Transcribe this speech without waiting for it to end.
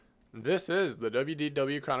This is the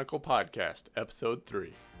WDW Chronicle Podcast, Episode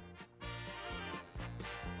 3.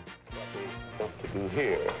 What we hope to do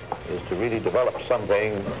here is to really develop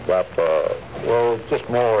something that, just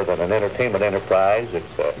more than an entertainment enterprise.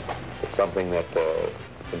 It's something that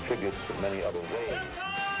contributes in many other ways.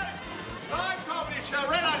 Live comedy show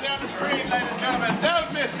right on down the street, ladies and gentlemen.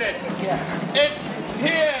 Don't miss it. It's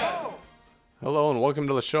here. Hello and welcome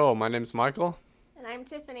to the show. My name's Michael. And I'm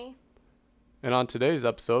Tiffany. And on today's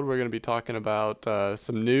episode, we're going to be talking about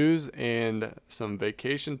some news and some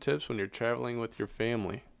vacation tips when you're traveling with your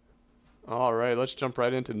family. All right, let's jump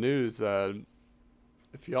right into news.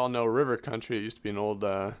 If you all know River Country, it used to be an old,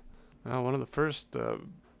 one of the first,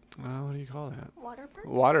 what do you call that? Water parks?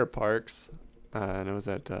 Water parks. And it was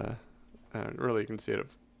at, really you can see it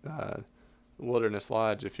at Wilderness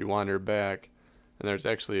Lodge if you wander back. And there's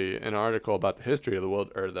actually an article about the history of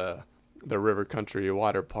the River Country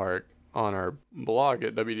Water Park on our blog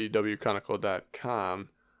at wdwchronicle.com.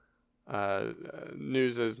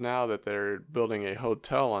 News is now that they're building a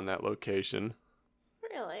hotel on that location.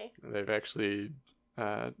 Really? They've actually,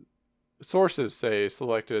 sources say,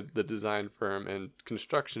 selected the design firm and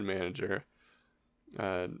construction manager.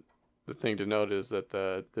 The thing to note is that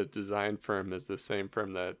the design firm is the same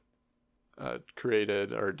firm that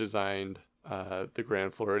created or designed the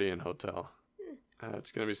Grand Floridian Hotel.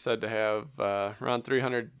 It's going to be said to have around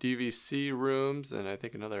 300 DVC rooms and I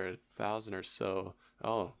think another 1,000 or so.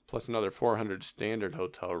 Oh, plus another 400 standard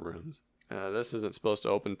hotel rooms. This isn't supposed to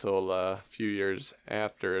open until a few years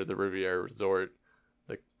after the Riviera Resort,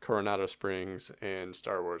 the Coronado Springs, and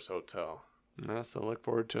Star Wars Hotel. So look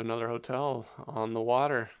forward to another hotel on the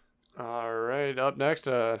water. All right, up next,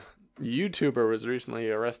 a YouTuber was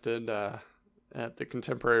recently arrested at the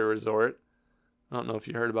Contemporary Resort. I don't know if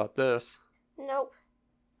you heard about this. Nope.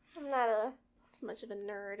 I'm not as much of a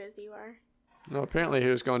nerd as you are. No, apparently he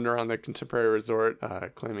was going around the Contemporary Resort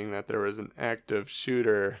claiming that there was an active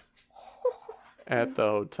shooter at the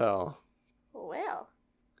hotel. Well.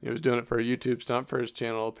 He was doing it for a YouTube stunt for his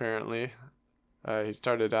channel, apparently. He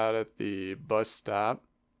started out at the bus stop.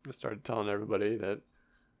 He started telling everybody that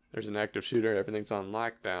there's an active shooter, everything's on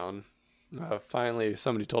lockdown. Finally,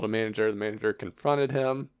 somebody told a manager. The manager confronted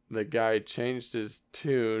him. The guy changed his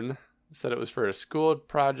tune, said it was for a school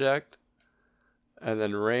project, and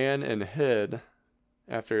then ran and hid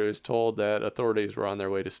after he was told that authorities were on their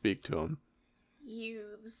way to speak to him.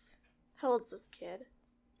 Youths. How old's this kid?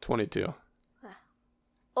 22.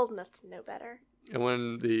 Old enough to know better. And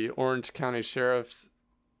when the Orange County sheriffs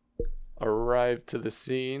arrived to the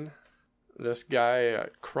scene, this guy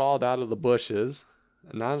crawled out of the bushes,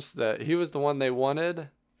 announced that he was the one they wanted,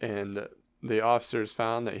 and the officers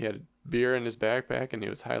found that he had beer in his backpack and he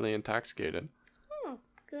was highly intoxicated.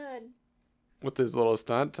 Good. With his little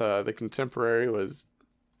stunt, the Contemporary was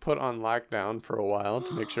put on lockdown for a while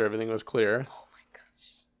to make sure everything was clear. Oh my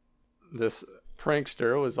gosh. This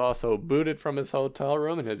prankster was also booted from his hotel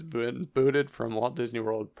room and has been booted from Walt Disney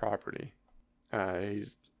World property.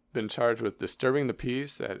 He's been charged with disturbing the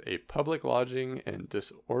peace at a public lodging and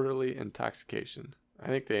disorderly intoxication. I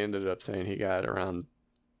think they ended up saying he got around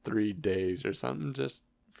 3 days or something just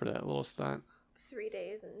for that little stunt. 3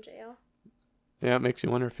 days in jail. Yeah, it makes you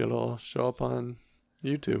wonder if it'll show up on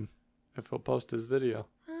YouTube, if he'll post his video.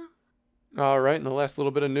 All right, and the last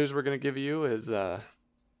little bit of news we're going to give you is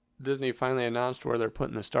Disney finally announced where they're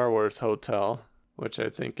putting the Star Wars Hotel, which I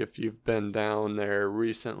think if you've been down there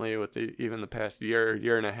recently with even the past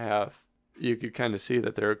year and a half, you could kind of see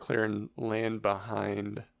that they're clearing land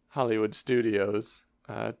behind Hollywood Studios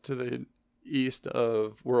to the east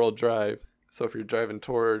of World Drive. So if you're driving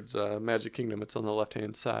towards Magic Kingdom, it's on the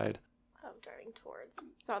left-hand side. I'm driving towards.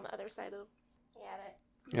 It's on the other side of.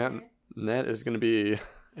 Yeah, and that is going to be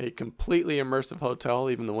a completely immersive hotel.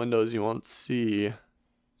 Even the windows, you won't see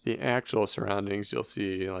the actual surroundings. You'll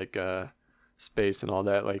see like space and all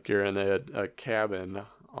that, like you're in a cabin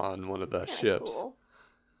on one of the ships. Cool.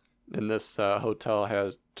 And this hotel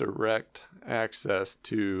has direct access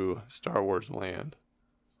to Star Wars Land.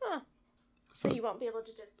 Huh. So you won't be able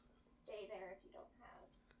to just stay there if you don't have.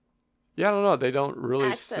 Yeah, I don't know. They don't really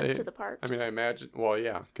access to the parks. I mean, I imagine. Well,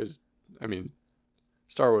 yeah, because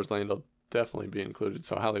Star Wars Land will definitely be included.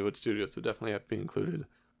 So Hollywood Studios will definitely have to be included.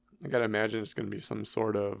 I gotta imagine it's gonna be some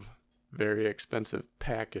sort of very expensive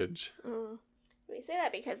package. We say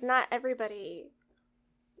that because not everybody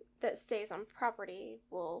that stays on property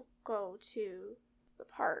will go to the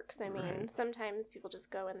parks. I mean, Right. Sometimes people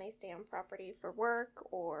just go and they stay on property for work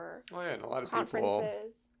or Oh yeah, and a lot of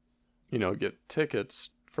conferences. people, get tickets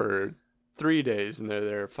for 3 days and they're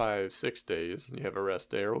there 5-6 days and you have a rest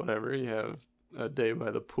day or whatever. You have a day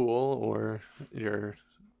by the pool or you're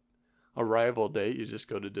arrival date, you just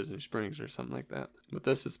go to Disney Springs or something like that. But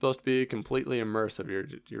this is supposed to be completely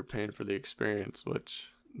immersive. You're paying for the experience, which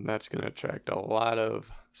that's going to attract a lot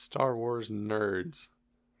of Star Wars nerds.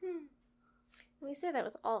 We say that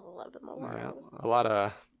with all the love in the world. Yeah, a lot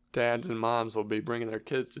of dads and moms will be bringing their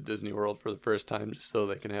kids to Disney World for the first time just so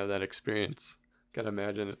they can have that experience. Gotta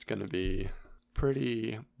imagine it's going to be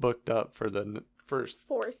pretty booked up for the first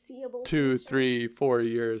foreseeable 2, future. 3, 4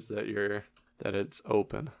 years that it's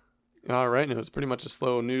open. All right, and it was pretty much a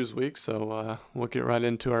slow news week, so we'll get right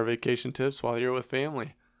into our vacation tips while you're with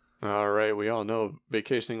family. All right, we all know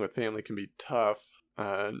vacationing with family can be tough.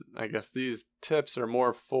 I guess these tips are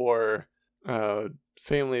more for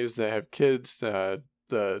families that have kids.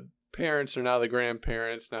 The parents are now the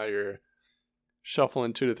grandparents. Now you're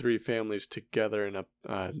shuffling 2 to 3 families together in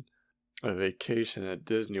a vacation at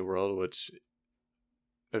Disney World, which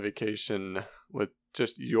a vacation with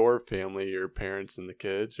just your family, your parents and the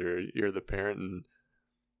kids, or you're the parent and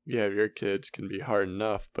you have your kids, can be hard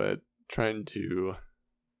enough, but trying to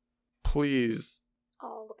please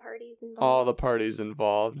all the parties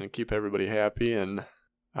involved and keep everybody happy and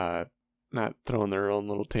not throwing their own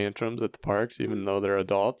little tantrums at the parks, even though they're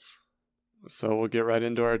adults. So we'll get right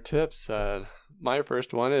into our tips. My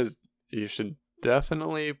first one is you should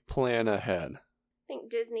definitely plan ahead. I think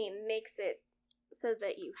Disney makes it so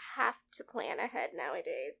that you have to plan ahead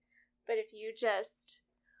nowadays. But if you just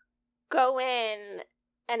go in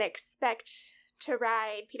and expect to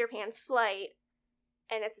ride Peter Pan's flight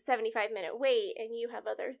and it's a 75-minute wait and you have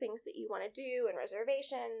other things that you want to do and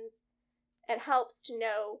reservations, it helps to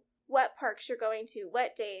know what parks you're going to,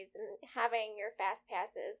 what days, and having your fast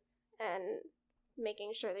passes and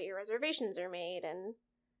making sure that your reservations are made. And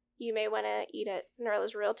you may want to eat at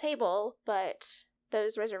Cinderella's Royal Table, but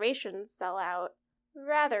those reservations sell out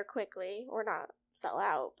rather quickly, or not sell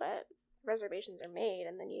out, but reservations are made,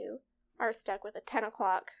 and then you are stuck with a 10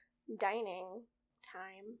 o'clock dining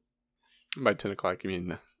time. By 10 o'clock, you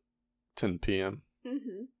mean 10 p.m.?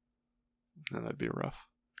 Mm-hmm. No, that'd be rough.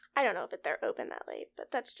 I don't know if they're open that late, but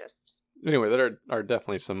that's just... Anyway, there are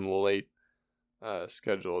definitely some late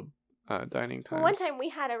scheduled dining times. Well, one time we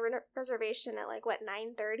had a reservation at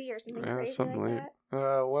 9:30 or something crazy something like late.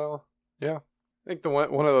 that. Well, yeah. I think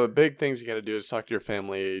one of the big things you got to do is talk to your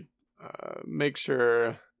family. Make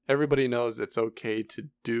sure everybody knows it's okay to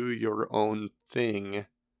do your own thing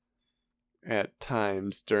at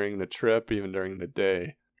times during the trip, even during the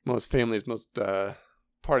day. Most families, most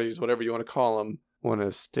parties, whatever you want to call them, want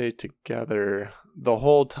to stay together the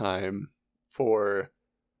whole time for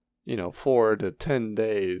 4 to 10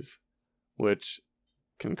 days, which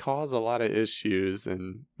can cause a lot of issues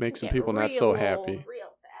and make some people not so happy. Real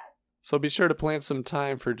fast. So be sure to plan some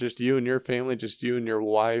time for just you and your family, just you and your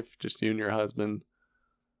wife, just you and your husband.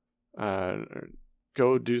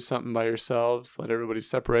 Go do something by yourselves. Let everybody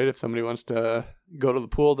separate. If somebody wants to go to the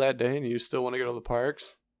pool that day and you still want to go to the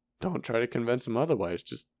parks, don't try to convince them otherwise.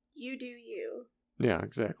 Just you do you. Yeah,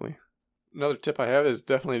 exactly. Another tip I have is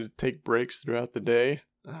definitely to take breaks throughout the day,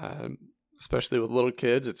 especially with little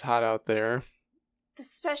kids. It's hot out there.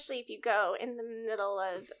 Especially if you go in the middle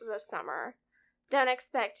of the summer. Don't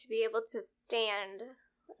expect to be able to stand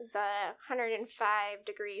the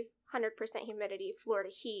 105-degree, 100% humidity Florida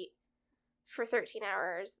heat for 13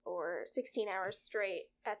 hours or 16 hours straight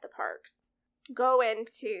at the parks. Go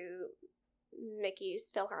into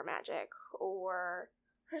Mickey's PhilharMagic or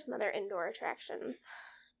some other indoor attractions.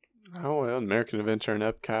 Oh, well, American Adventure in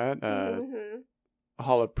Epcot,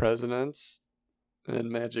 Hall of Presidents, and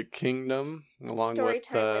Magic Kingdom, along with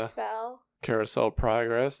Belle. Carousel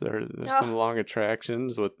Progress. There's some long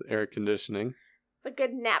attractions with air conditioning. It's a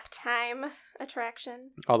good nap time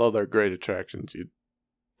attraction. Although they're great attractions, you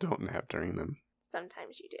don't nap during them.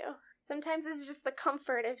 Sometimes you do. Sometimes it's just the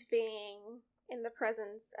comfort of being in the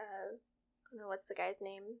presence of, I don't know, what's the guy's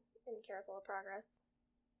name in Carousel of Progress?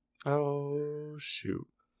 Oh, shoot.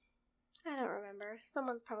 I don't remember.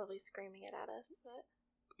 Someone's probably screaming it at us, but...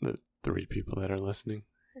 The 3 people that are listening.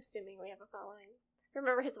 Assuming we have a following.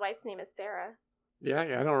 Remember his wife's name is Sarah. Yeah,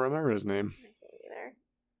 I don't remember his name. I can't either.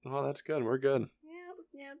 Oh, that's good. We're good.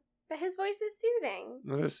 Yeah. But his voice is soothing.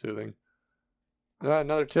 It is soothing.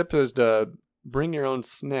 Another tip is to bring your own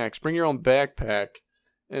snacks. Bring your own backpack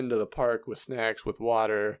into the park with snacks, with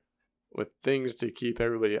water, with things to keep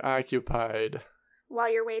everybody occupied.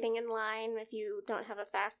 While you're waiting in line, if you don't have a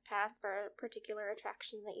fast pass for a particular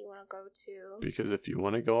attraction that you want to go to. Because if you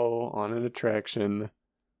want to go on an attraction,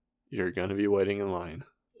 you're going to be waiting in line.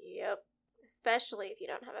 Yep. Especially if you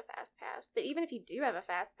don't have a fast pass. But even if you do have a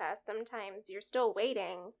fast pass, sometimes you're still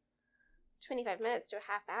waiting 25 minutes to a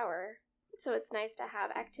half hour. So it's nice to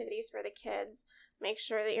have activities for the kids. Make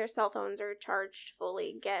sure that your cell phones are charged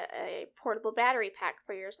fully. Get a portable battery pack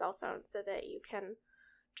for your cell phone so that you can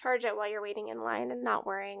charge it while you're waiting in line and not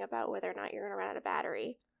worrying about whether or not you're going to run out of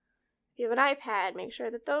battery. If you have an iPad, make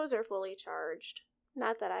sure that those are fully charged.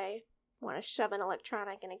 Not that I want to shove an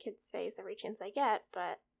electronic in a kid's face every chance I get,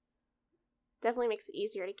 but definitely makes it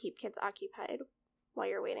easier to keep kids occupied while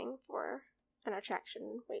you're waiting for an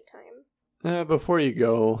attraction wait time. Before you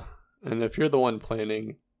go, and if you're the one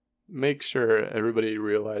planning, make sure everybody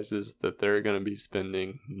realizes that they're going to be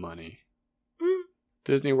spending money.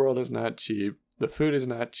 Disney World is not cheap. The food is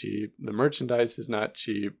not cheap. The merchandise is not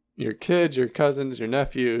cheap. Your kids, your cousins, your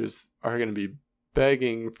nephews are going to be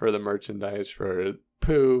begging for the merchandise, for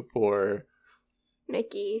Pooh, for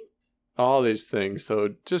Mickey. All these things.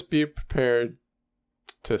 So just be prepared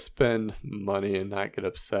to spend money and not get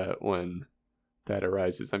upset when that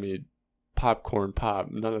arises. I mean, popcorn pop,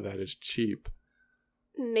 none of that is cheap.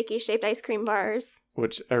 Mickey-shaped ice cream bars.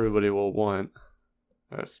 Which everybody will want,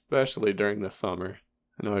 especially during the summer.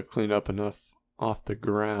 I know I've cleaned up enough off the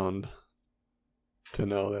ground to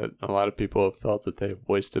know that a lot of people have felt that they've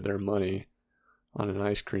wasted their money on an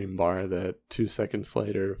ice cream bar that 2 seconds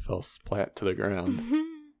later fell splat to the ground.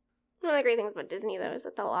 One of the great things about Disney, though, is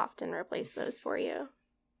that they'll often replace those for you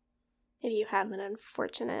if you have an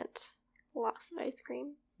unfortunate loss of ice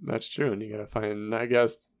cream. That's true, and you gotta find, I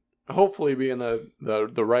guess, hopefully be in the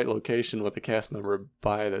right location with a cast member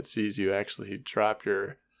by that sees you actually drop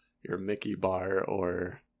your Mickey bar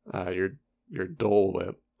or your Dole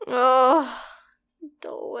Whip. Oh,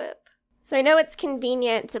 Dole Whip. So I know it's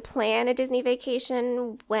convenient to plan a Disney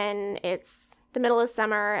vacation when it's the middle of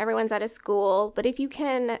summer, everyone's out of school, but if you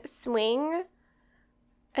can swing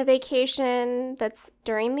a vacation that's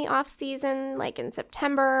during the off season, like in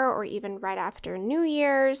September or even right after New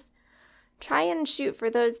Year's, try and shoot for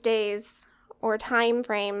those days or time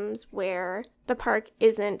frames where the park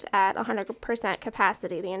isn't at 100%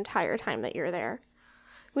 capacity the entire time that you're there.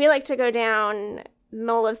 We like to go down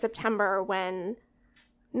middle of September when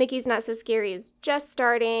Mickey's Not So Scary is just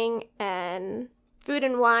starting and Food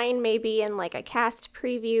and Wine may be in like a cast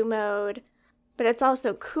preview mode, but it's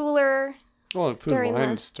also cooler. Well, and Food and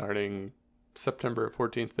Wine's starting September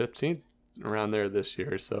 14th, 15th, around there this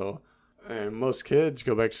year. So most kids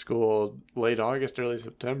go back to school late August, early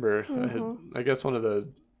September. Mm-hmm. I guess one of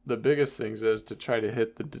the biggest things is to try to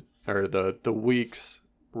hit the weeks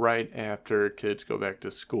right after kids go back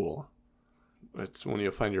to school. It's when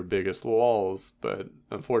you'll find your biggest lulls, but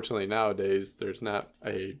unfortunately nowadays there's not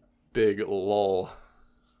a big lull.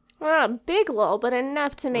 Well, not a big lull, but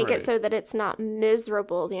enough to make Right. it so that it's not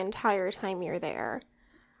miserable the entire time you're there.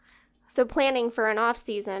 So planning for an off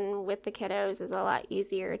season with the kiddos is a lot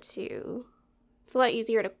easier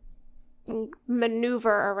to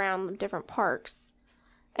maneuver around the different parks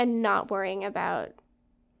and not worrying about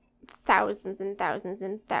thousands and thousands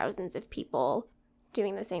and thousands of people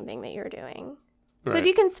doing the same thing that you're doing. So if Right.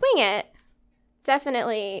 you can swing it,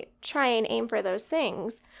 definitely try and aim for those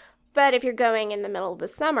things. But if you're going in the middle of the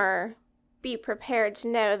summer, be prepared to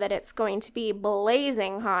know that it's going to be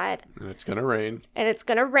blazing hot. And it's going to rain. And it's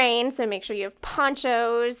going to rain, so make sure you have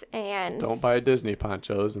ponchos and... Don't buy Disney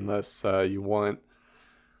ponchos unless you want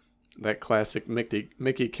that classic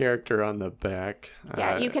Mickey character on the back.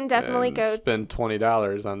 Yeah, you can definitely and go... spend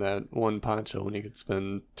 $20 on that one poncho when you could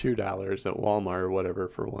spend $2 at Walmart or whatever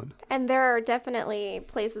for one. And there are definitely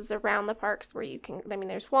places around the parks where you can... I mean,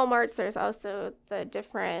 there's Walmarts. There's also the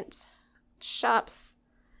different shops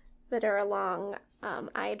that are along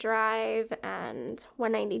iDrive and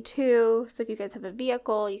 192. So if you guys have a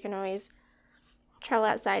vehicle, you can always travel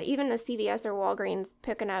outside. Even a CVS or Walgreens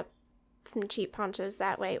picking up some cheap ponchos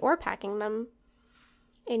that way, or packing them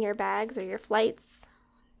in your bags or your flights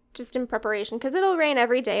just in preparation, because it'll rain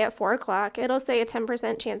every day at 4 o'clock. It'll say a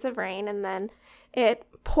 10% chance of rain, and then it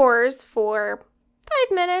pours for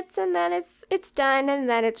 5 minutes, and then it's done, and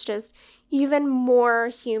then it's just even more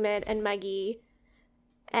humid and muggy,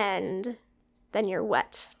 and then you're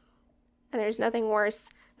wet. And there's nothing worse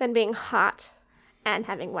than being hot and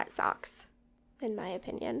having wet socks, in my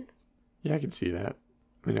opinion. Yeah, I can see that.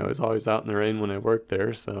 I mean, I was always out in the rain when I worked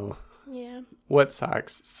there, so Yeah. wet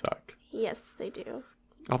socks suck. Yes, they do.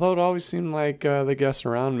 Although it always seemed like the guests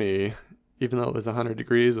around me, even though it was 100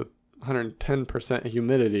 degrees with 110%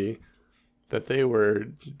 humidity, that they were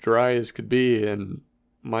dry as could be, and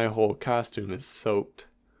my whole costume is soaked.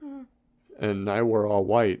 And I wore all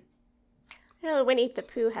white. I know Winnie the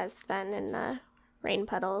Pooh has fun in the rain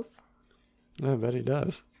puddles. I bet he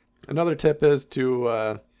does. Another tip is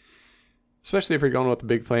to, especially if you're going with a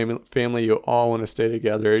big family, you all want to stay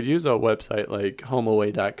together, use a website like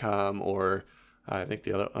homeaway.com or I think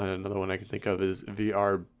another one I can think of is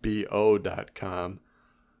vrbo.com.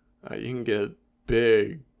 You can get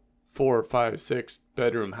big 4, 5, 6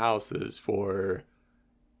 bedroom houses for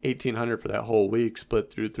 $1,800 for that whole week,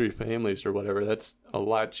 split through 3 families or whatever. That's a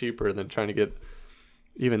lot cheaper than trying to get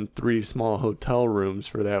even 3 small hotel rooms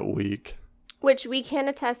for that week. Which we can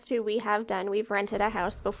attest to. We have done. We've rented a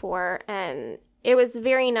house before, and it was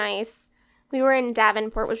very nice. We were in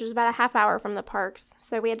Davenport, which was about a half hour from the parks,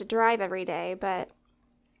 so we had to drive every day, but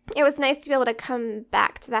it was nice to be able to come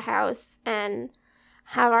back to the house and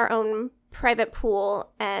have our own private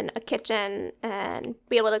pool and a kitchen and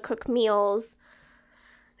be able to cook meals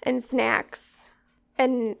and snacks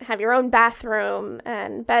and have your own bathroom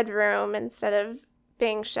and bedroom instead of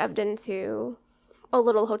being shoved into a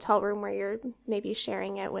little hotel room where you're maybe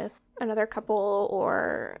sharing it with another couple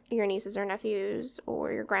or your nieces or nephews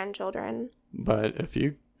or your grandchildren. But if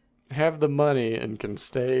you have the money and can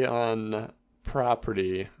stay on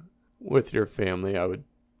property with your family, I would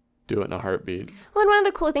do it in a heartbeat. Well, and one of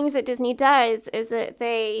the cool things that Disney does is that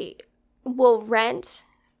they will rent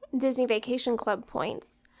Disney Vacation Club points.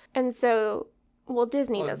 And so,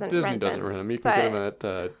 Disney doesn't Disney rent doesn't them. rent them. You can get them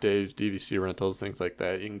at Dave's DVC rentals, things like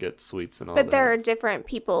that. You can get suites and all But that. there are different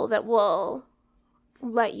people that will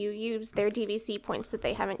let you use their DVC points that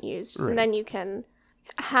they haven't used. Right. And then you can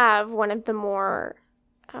have one of the more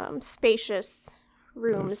spacious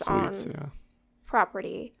rooms Suites, on yeah.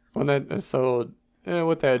 property. Well,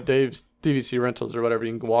 with that Dave's DVC rentals or whatever,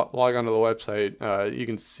 you can log onto the website. You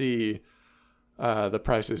can see the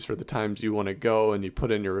prices for the times you want to go, and you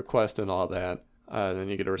put in your request and all that. Then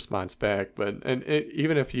you get a response back.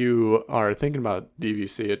 Even if you are thinking about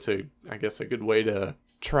DVC, it's I guess a good way to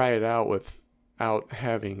try it out without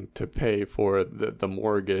having to pay for the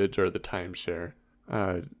mortgage or the timeshare.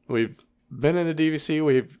 We've been in a DVC.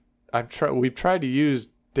 We've tried to use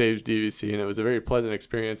Dave's DVC, and it was a very pleasant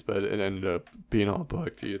experience, but it ended up being all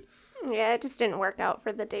booked. Yeah, it just didn't work out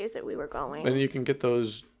for the days that we were going. And you can get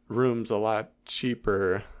those rooms a lot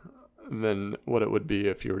cheaper than what it would be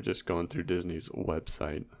if you were just going through Disney's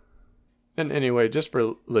website. And anyway, just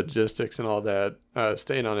for logistics and all that,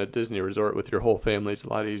 staying on a Disney resort with your whole family is a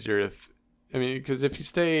lot easier because if you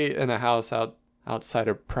stay in a house outside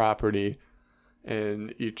of property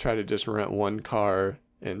and you try to just rent one car,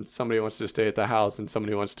 and somebody wants to stay at the house and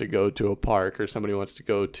somebody wants to go to a park or somebody wants to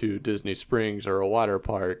go to Disney Springs or a water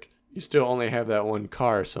park, you still only have that one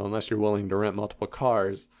car. So unless you're willing to rent multiple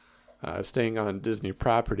cars, staying on Disney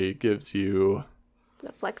property gives you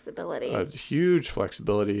the flexibility. A huge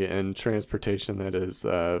flexibility in transportation that is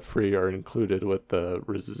free or included with the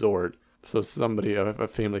resort. So a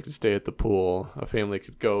family could stay at the pool, a family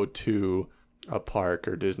could go to a park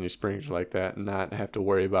or Disney Springs like that and not have to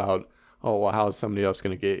worry about, how is somebody else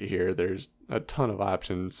going to get here? There's a ton of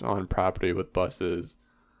options on property with buses,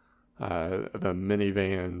 the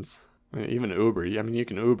minivans, even Uber. I mean, you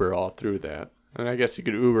can Uber all through that. And I guess you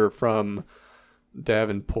could Uber from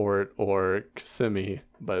Davenport or Kissimmee,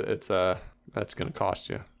 but that's going to cost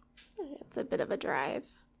you. It's a bit of a drive.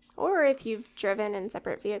 Or if you've driven in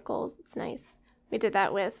separate vehicles, it's nice. We did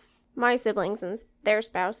that with my siblings and their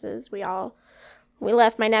spouses. We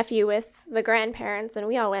left my nephew with the grandparents, and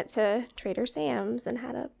we all went to Trader Sam's and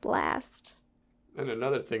had a blast. And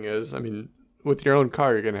another thing is, with your own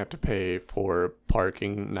car, you're going to have to pay for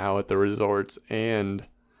parking now at the resorts and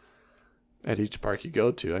at each park you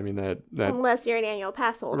go to. That unless you're an annual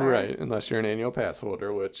pass holder. Right, unless you're an annual pass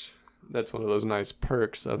holder, which that's one of those nice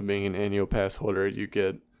perks of being an annual pass holder. You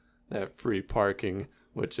get that free parking,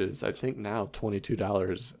 which is, I think now,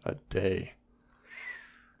 $22 a day.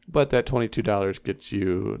 But that $22 gets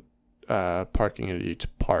you parking at each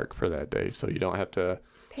park for that day, so you don't have to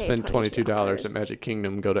spend $22 at Magic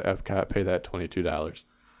Kingdom, go to Epcot, pay that $22.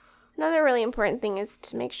 Another really important thing is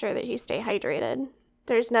to make sure that you stay hydrated.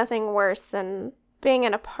 There's nothing worse than being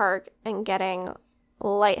in a park and getting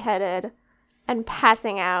lightheaded and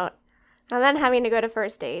passing out, and then having to go to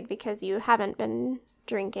first aid because you haven't been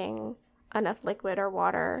drinking enough liquid or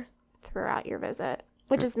water throughout your visit,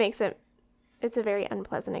 which just makes it's a very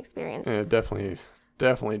unpleasant experience. Yeah,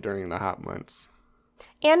 definitely during the hot months.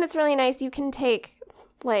 And it's really nice. You can take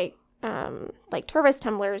like Tourist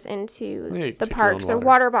tumblers into the parks or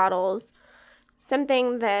water bottles,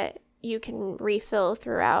 something that you can refill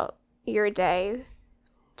throughout your day,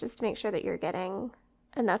 just to make sure that you're getting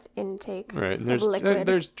enough intake right. And of liquid.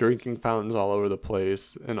 There's drinking fountains all over the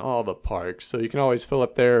place in all the parks, so you can always fill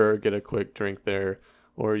up there or get a quick drink there.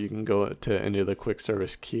 Or you can go to any of the quick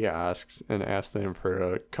service kiosks and ask them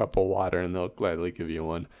for a cup of water, and they'll gladly give you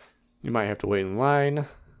one. You might have to wait in line,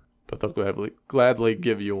 but they'll gladly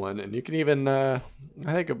give you one. And you can even, I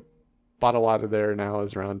think bottle water there now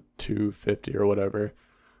is around $2.50 or whatever.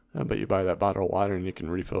 But you buy that bottle of water and you can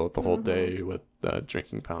refill it the whole day with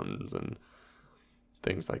drinking fountains and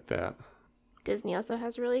things like that. Disney also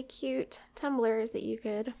has really cute tumblers that you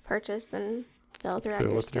could purchase and fill throughout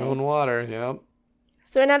your with stay. your own water, yep.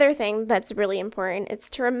 So another thing that's really important is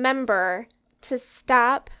to remember to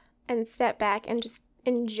stop and step back and just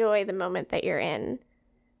enjoy the moment that you're in.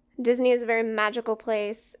 Disney is a very magical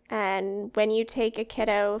place, and when you take a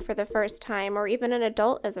kiddo for the first time, or even an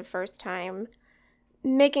adult as a first time,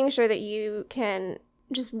 making sure that you can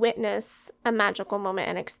just witness a magical moment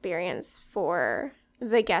and experience for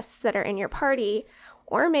the guests that are in your party,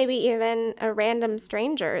 or maybe even a random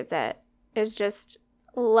stranger that is just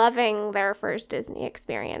loving their first Disney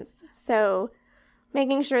experience. So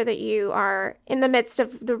making sure that you are in the midst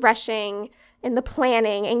of the rushing and the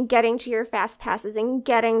planning and getting to your fast passes and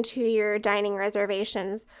getting to your dining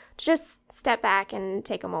reservations, to just step back and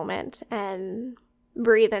take a moment and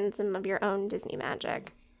breathe in some of your own Disney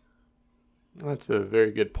magic. That's a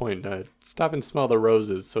very good point. Stop and smell the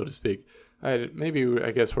roses, so to speak. I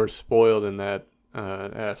guess we're spoiled in that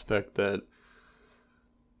aspect that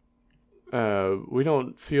we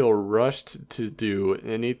don't feel rushed to do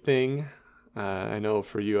anything. I know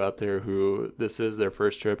for you out there who this is their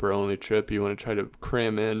first trip or only trip, you want to try to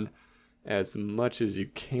cram in as much as you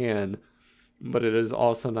can, but it is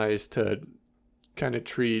also nice to kind of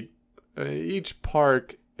treat each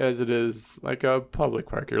park as it is like a public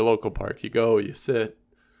park, your local park. You go, you sit,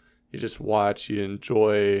 you just watch, you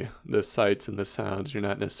enjoy the sights and the sounds. You're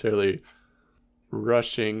not necessarily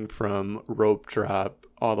rushing from Rope Drop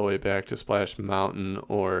all the way back to Splash Mountain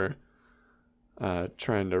or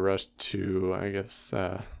trying to rush to, I guess,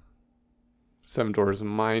 Seven Dwarfs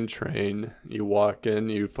Mine Train. You walk in,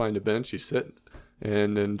 you find a bench, you sit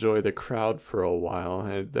and enjoy the crowd for a while.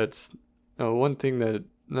 That's one thing that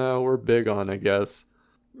we're big on, I guess,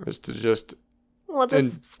 is to just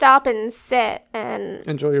stop and sit and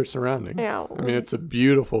enjoy your surroundings. I mean, it's a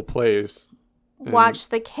beautiful place. Watch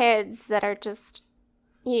the kids that are just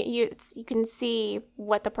you can see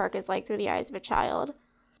what the park is like through the eyes of a child,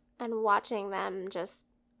 and watching them just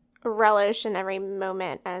relish in every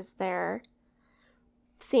moment as they're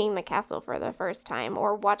seeing the castle for the first time,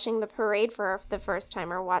 or watching the parade for the first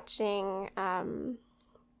time, or watching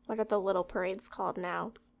what are the little parades called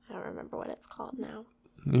now? I don't remember what it's called now.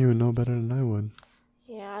 You would know better than I would.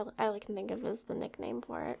 Yeah, I can think of it as the nickname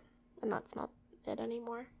for it, and that's not it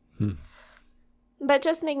anymore. But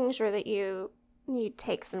just making sure that you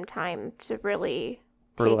take some time to really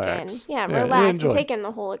relax. Relax and take in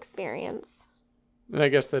the whole experience. And I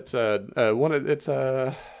guess that's it's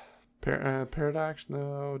a paradox.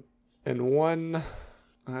 No, in one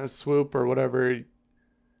swoop or whatever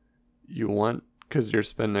you want, because you're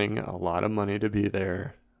spending a lot of money to be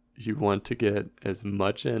there. You want to get as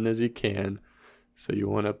much in as you can, so you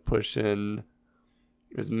want to push in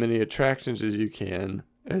as many attractions as you can,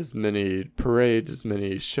 as many parades, as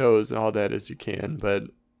many shows, and all that as you can. But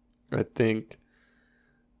I think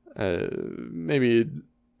maybe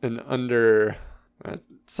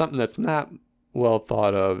something that's not well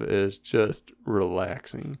thought of is just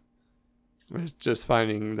relaxing. It's just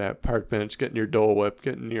finding that park bench, getting your Dole Whip,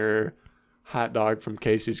 getting your hot dog from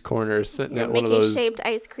Casey's Corner, sitting at one of those Mickey-shaped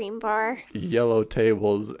ice cream bar, yellow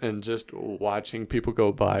tables, and just watching people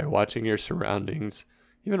go by, watching your surroundings,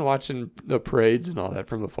 even watching the parades and all that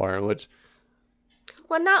from afar, which...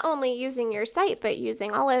 Well, not only using your sight, but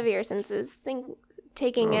using all of your senses,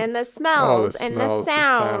 taking in the smells, and the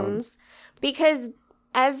sounds, because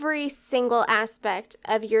every single aspect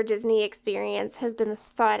of your Disney experience has been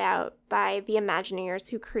thought out by the Imagineers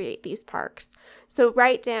who create these parks. So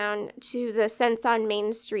right down to the scents on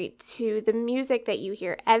Main Street, to the music that you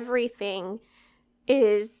hear, everything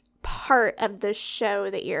is part of the show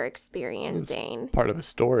that you're experiencing. It's part of a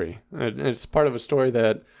story. It's part of a story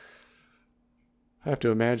that I have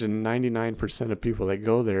to imagine 99% of people that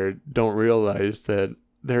go there don't realize that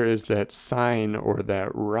there is that sign or that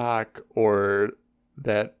rock or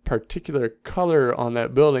that particular color on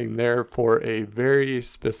that building there for a very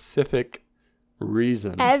specific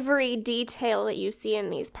reason. Every detail that you see in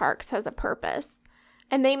these parks has a purpose.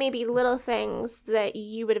 And they may be little things that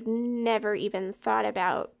you would have never even thought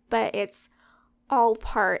about, but it's all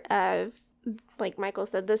part of, like Michael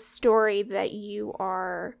said, the story that you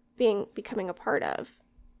are becoming a part of.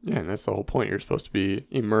 Yeah, and that's the whole point. You're supposed to be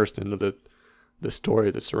immersed into the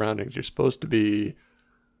story, the surroundings. You're supposed to be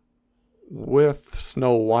with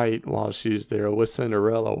Snow White while she's there, with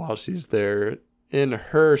Cinderella while she's there, in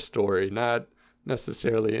her story, not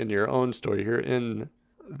necessarily in your own story. You're in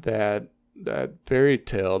that that fairy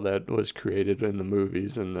tale that was created in the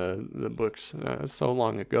movies and the books so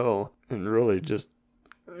long ago, and really just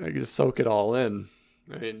I guess soak it all in.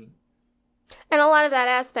 I mean, and a lot of that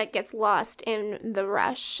aspect gets lost in the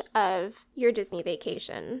rush of your Disney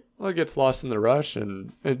vacation. well, it gets lost in the rush,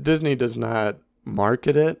 and Disney does not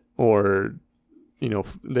market it, or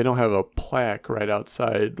they don't have a plaque right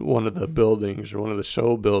outside one of the buildings or one of the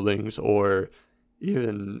show buildings, or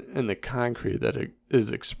even in the concrete that it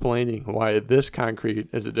is explaining why this concrete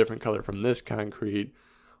is a different color from this concrete,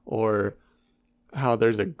 or how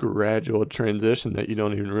there's a gradual transition that you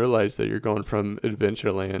don't even realize that you're going from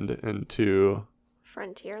Adventureland into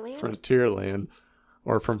Frontierland,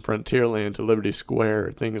 or from Frontierland to Liberty Square,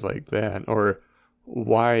 or things like that, or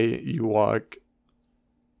why you walk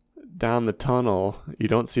down the tunnel, you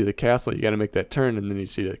don't see the castle, you got to make that turn, and then you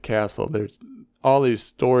see the castle. There's all these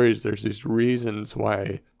stories, there's these reasons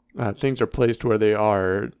why things are placed where they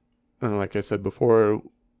are, and like I said before,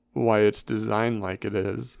 why it's designed like it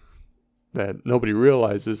is, that nobody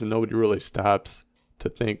realizes and nobody really stops to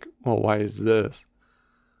think, well, why is this?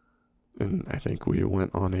 And I think we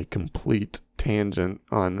went on a complete tangent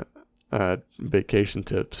on vacation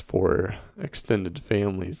tips for extended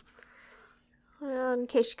families. Well, in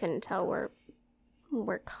case you couldn't tell,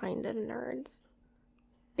 we're kind of nerds.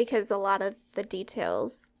 Because a lot of the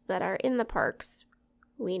details that are in the parks,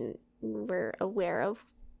 we're aware of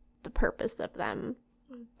the purpose of them.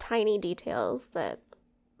 Tiny details that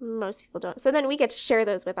most people don't. So then we get to share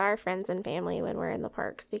those with our friends and family when we're in the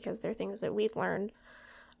parks, because they're things that we've learned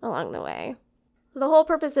along the way. The whole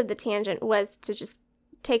purpose of the tangent was to just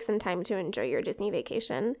take some time to enjoy your Disney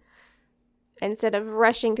vacation, instead of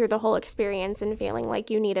rushing through the whole experience and feeling like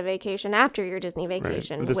you need a vacation after your Disney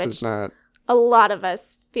vacation, right. This which is not... a lot of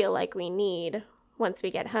us feel like we need once we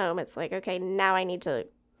get home. It's like, okay, now I need to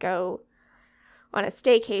go on a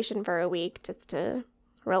staycation for a week just to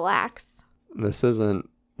relax. This isn't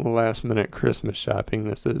last minute Christmas shopping.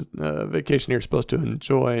 This is a vacation you're supposed to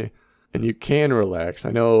enjoy, and you can relax.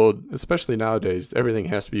 I know, especially nowadays, everything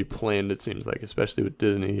has to be planned, it seems like, especially with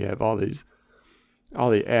Disney. You have all the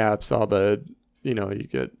apps, all the, you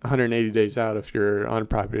get 180 days out if you're on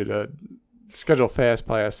property to schedule fast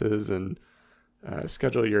passes and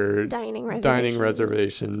schedule your dining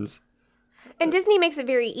reservations. And Disney makes it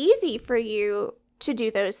very easy for you to do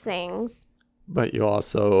those things. But you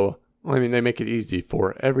also, they make it easy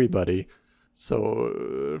for everybody.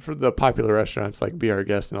 So for the popular restaurants like Be Our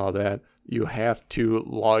Guest and all that, you have to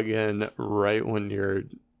log in right when your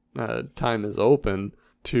time is open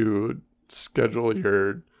to schedule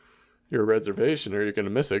your reservation, or you're going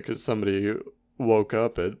to miss it because somebody woke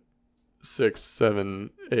up at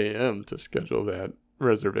 6-7 a.m. to schedule that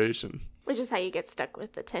reservation. Which is how you get stuck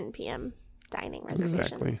with the 10 p.m. dining reservation.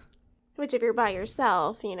 Exactly. Which if you're by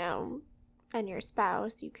yourself, and your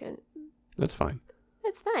spouse, you can... That's fine.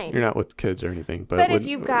 It's fine. You're not with kids or anything. But if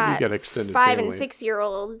you've got you extended 5 family. and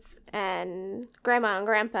 6-year-olds and grandma and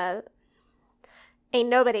grandpa, ain't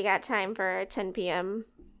nobody got time for a 10 p.m.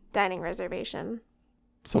 dining reservation.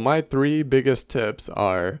 So my 3 biggest tips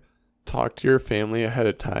are: talk to your family ahead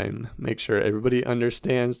of time. Make sure everybody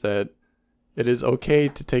understands that it is okay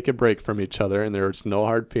to take a break from each other and there's no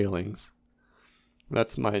hard feelings.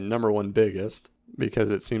 That's my number 1 biggest,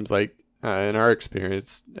 because it seems like in our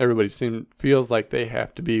experience, everybody feels like they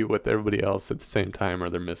have to be with everybody else at the same time or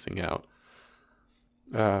they're missing out.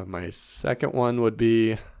 My second one would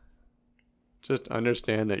be just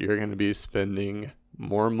understand that you're going to be spending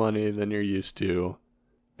more money than you're used to.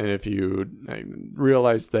 And if you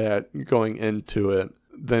realize that going into it,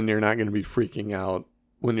 then you're not going to be freaking out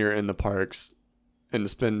when you're in the parks and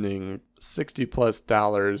spending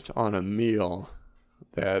 $60+ on a meal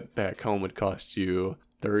that back home would cost you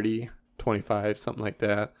 $30, $25, something like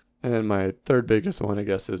that. And my third biggest one, I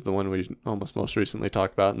guess, is the one we almost most recently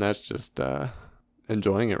talked about, and that's just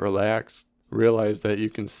enjoying it, relax. Realize that you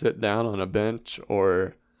can sit down on a bench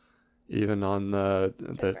or even on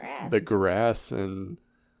the grass and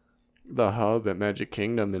the hub at Magic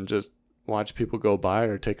Kingdom and just watch people go by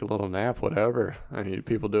or take a little nap, whatever. I mean,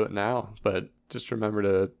 people do it now, but just remember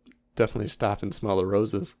to definitely stop and smell the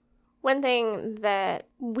roses. One thing that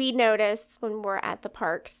we notice when we're at the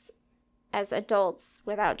parks as adults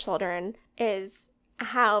without children is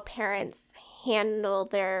how parents handle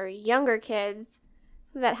their younger kids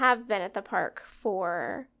that have been at the park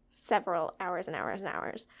for several hours and hours and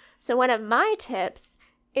hours. So one of my tips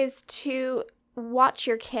is to watch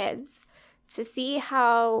your kids to see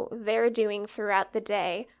how they're doing throughout the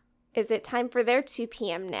day. Is it time for their 2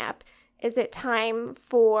 p.m. nap? Is it time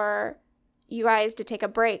for you guys to take a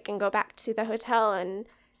break and go back to the hotel and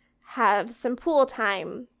have some pool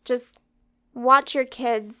time? Just watch your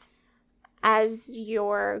kids as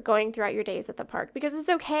you're going throughout your days at the park, because it's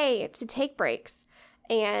okay to take breaks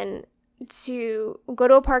and to go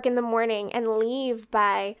to a park in the morning and leave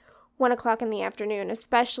by 1 o'clock in the afternoon,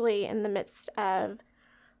 especially in the midst of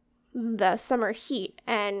the summer heat,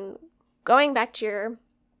 and going back to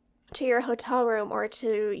your hotel room or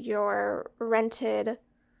to your rented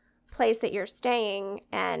place that you're staying,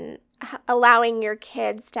 and allowing your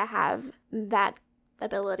kids to have that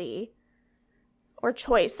ability or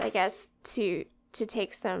choice, I guess, to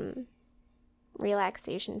take some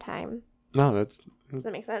relaxation time. No, Does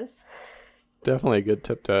that make sense? definitely a good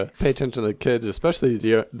tip to pay attention to the kids, especially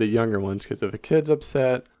the younger ones, because if a kid's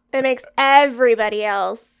upset, It makes everybody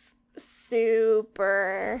else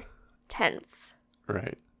super tense.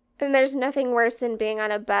 right? And there's nothing worse than being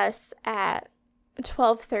on a bus at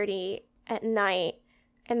 12:30 at night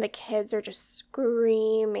and the kids are just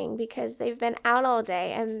screaming because they've been out all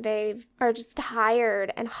day and they are just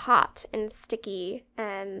tired and hot and sticky,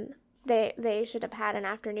 and they should have had an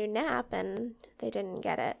afternoon nap and they didn't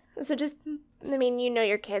get it. So just, I mean,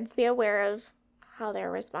 your kids, be aware of how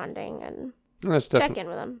they're responding and That's check in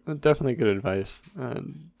with them. definitely good advice.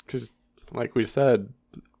 Because, like we said,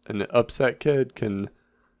 an upset kid can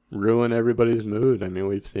ruin everybody's mood. I mean,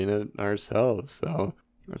 we've seen it ourselves. So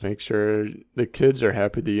make sure the kids are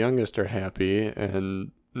happy, the youngest are happy,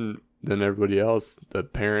 and then everybody else, the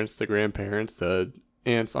parents, the grandparents, the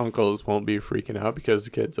aunts, uncles won't be freaking out because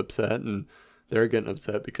the kid's upset, and they're getting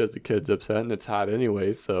upset because the kid's upset, and it's hot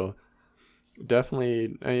anyway. So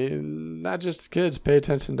definitely, not just the kids, pay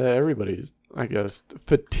attention to everybody's, I guess,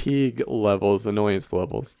 fatigue levels, annoyance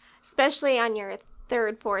levels. Especially on your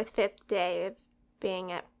 3rd, 4th, 5th day of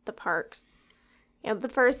being at the parks. The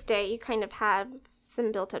first day you kind of have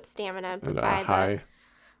some built up stamina, but And by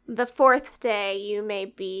the 4th day you may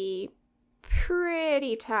be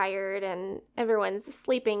pretty tired and everyone's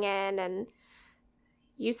sleeping in, and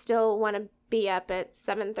you still want to be up at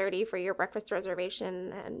 7:30 for your breakfast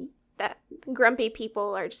reservation, and that grumpy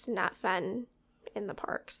people are just not fun in the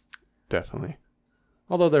parks. Definitely.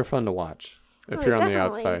 Although they're fun to watch if you're on the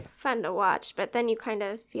outside. Fun to watch, but then you kind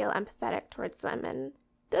of feel empathetic towards them, and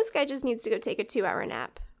this guy just needs to go take a 2-hour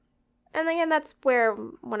nap. And again, that's where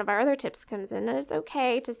one of our other tips comes in. It's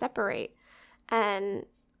okay to separate. And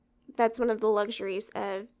that's one of the luxuries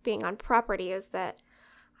of being on property, is that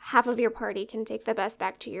half of your party can take the bus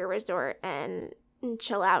back to your resort and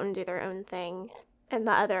chill out and do their own thing. And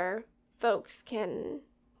the other folks can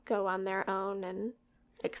go on their own and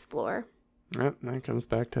explore. Yep, that comes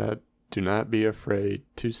back to do not be afraid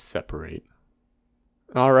to separate.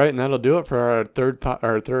 All right, and that'll do it for our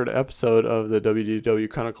third episode of the WDW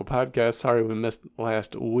Chronicle podcast. Sorry we missed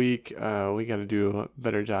last week. We got to do a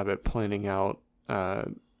better job at planning out our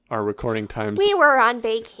recording times. We were on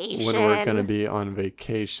vacation. When we're going to be on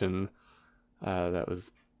vacation. That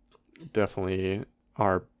was definitely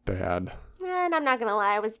our bad. And I'm not going to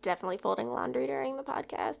lie, I was definitely folding laundry during the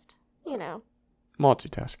podcast.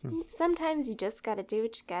 Multitasking. Sometimes you just got to do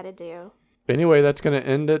what you got to do. Anyway, that's going to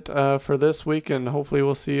end it for this week, and hopefully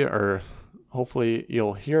we'll see, or hopefully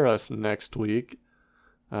you'll hear us next week.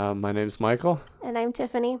 My name's Michael. And I'm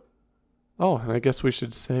Tiffany. Oh, and I guess we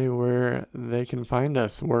should say where they can find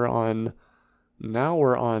us. We're on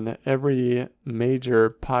every major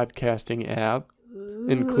podcasting app,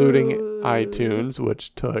 including iTunes,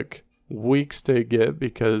 which took weeks to get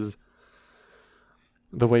because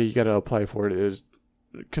the way you got to apply for it is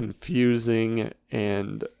confusing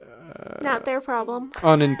and not their problem.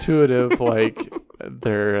 Unintuitive like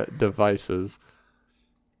their devices.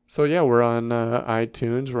 So yeah, we're on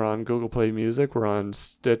iTunes, we're on Google Play Music, we're on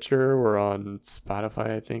Stitcher, we're on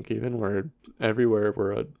Spotify, I think even. We're everywhere.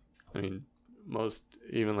 Most,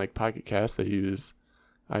 even like Pocket Cast, they use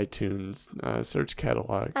iTunes search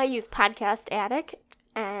catalog. I use Podcast Addict,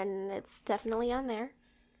 and it's definitely on there.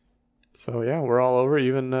 So yeah, we're all over.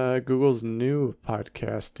 Even Google's new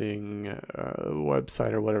podcasting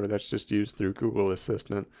website or whatever, that's just used through Google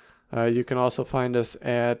Assistant. You can also find us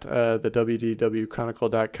at the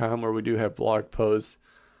wdwchronicle.com, where we do have blog posts.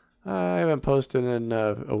 I haven't posted in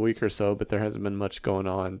a week or so, but there hasn't been much going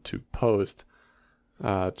on to post.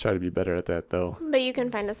 Try to be better at that, though. But you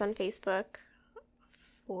can find us on Facebook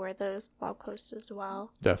for those blog posts as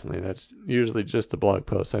well. Definitely. That's usually just a blog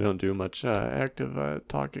post. I don't do much active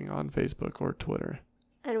talking on Facebook or Twitter.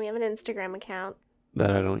 And we have an Instagram account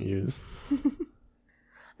That I don't use.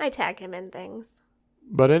 I tag him in things.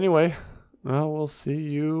 But anyway, we'll see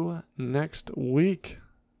you next week.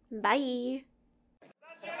 Bye.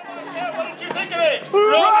 What did you think of it?